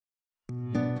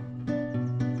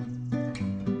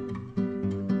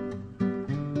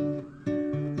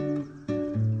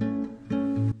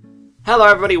Hello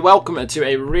everybody, welcome to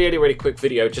a really quick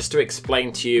video just to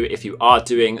explain to you if you are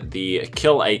doing the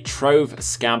kill a Trove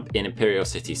scamp in Imperial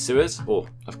City sewers, or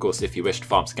of course if you wish to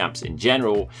farm scamps in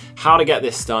general, how to get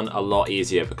this done a lot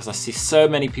easier, because I see so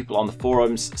many people on the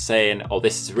forums saying, oh,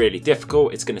 this is really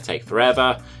difficult, it's going to take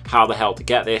forever, how the hell to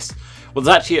get this? Well,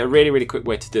 there's actually a really quick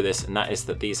way to do this, and that is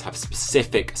that these have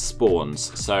specific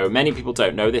spawns. So many people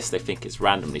don't know this, they think it's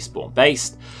randomly spawn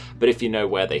based, but if you know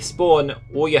where they spawn,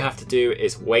 all you have to do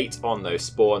is wait on those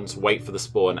spawns, wait for the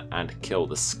spawn and kill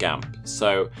the scamp.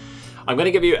 So I'm going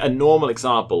to give you a normal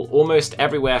example. Almost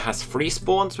everywhere has 3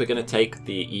 spawns. We're going to take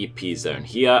the EP zone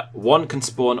here. One can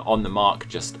spawn on the mark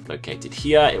just located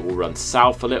here. It will run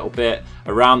south a little bit,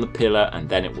 around the pillar, and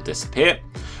then it will disappear.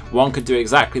 One could do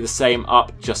exactly the same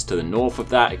up just to the north of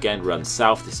that. Again, runs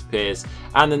south, disappears.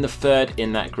 And then the third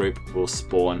in that group will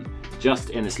spawn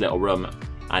just in this little room,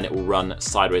 and it will run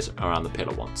sideways around the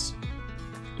pillar once.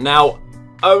 Now,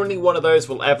 only one of those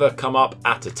will ever come up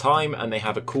at a time, and they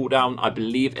have a cooldown, I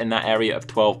believe, in that area of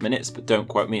 12 minutes, but don't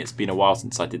quote me, it's been a while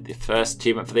since I did the first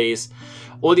achievement for these.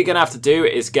 All you're going to have to do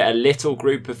is get a little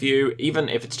group of you, even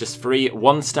if it's just 3,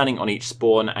 one standing on each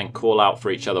spawn, and call out for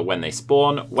each other when they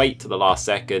spawn, wait to the last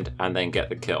second, and then get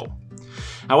the kill.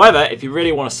 However, if you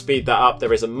really want to speed that up,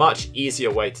 there is a much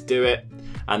easier way to do it,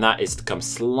 and that is to come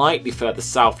slightly further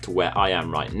south to where I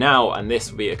am right now, and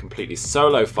this will be a completely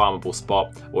solo farmable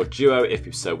spot, or duo if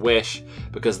you so wish,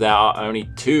 because there are only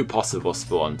 2 possible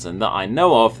spawns, and that I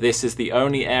know of, this is the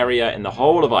only area in the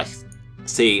whole of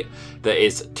IC that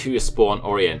is 2 spawn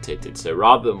orientated. So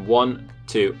rather than 1,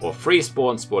 2 or 3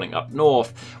 spawns spawning up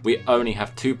north, we only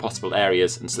have 2 possible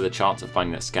areas, and so the chance of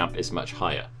finding that scamp is much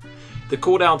higher. The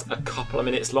cooldown's a couple of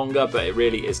minutes longer, but it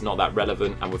really is not that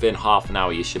relevant, and within half an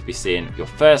hour you should be seeing your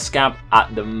first scamp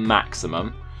at the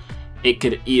maximum. It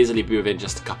could easily be within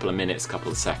just a couple of minutes, couple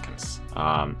of seconds.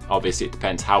 Obviously it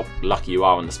depends how lucky you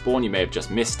are on the spawn, you may have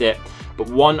just missed it, but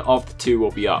one of the 2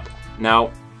 will be up.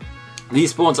 Now,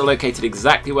 these spawns are located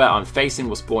exactly where I'm facing,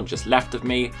 will spawn just left of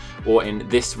me, or in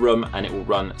this room, and it will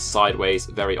run sideways.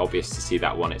 Very obvious to see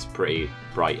that one, it's pretty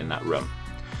bright in that room.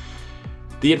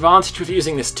 The advantage of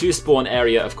using this 2 spawn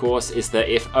area, of course, is that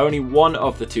if only one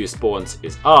of the 2 spawns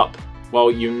is up,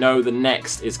 well, you know the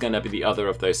next is going to be the other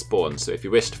of those spawns. So if you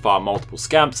wish to farm multiple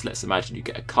scamps, let's imagine you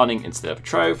get a cunning instead of a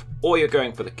trove, or you're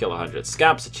going for the kill 100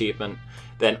 scamps achievement,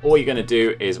 then all you're going to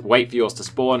do is wait for yours to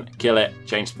spawn, kill it,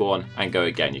 change spawn, and go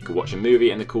again. You can watch a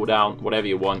movie in the cooldown, whatever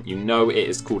you want. You know it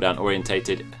is cooldown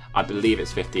orientated. I believe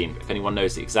it's 15. If anyone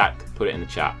knows the exact, put it in the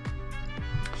chat.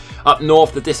 Up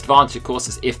north, the disadvantage, of course,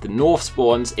 is if the north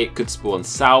spawns, it could spawn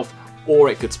south, or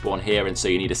it could spawn here, and so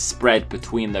you need a spread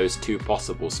between those 2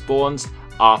 possible spawns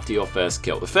after your first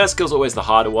kill. The first kill is always the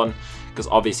harder one, because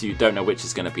obviously you don't know which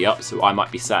is going to be up, so I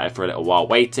might be sat here for a little while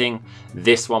waiting.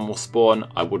 This one will spawn,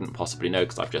 I wouldn't possibly know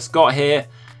because I've just got here,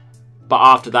 but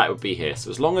after that it would be here. So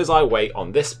as long as I wait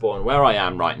on this spawn where I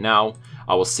am right now,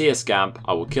 I will see a scamp,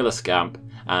 I will kill a scamp,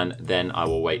 and then I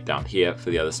will wait down here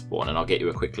for the other spawn, and I'll get you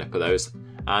a quick clip of those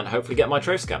and hopefully get my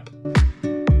Trove scamp.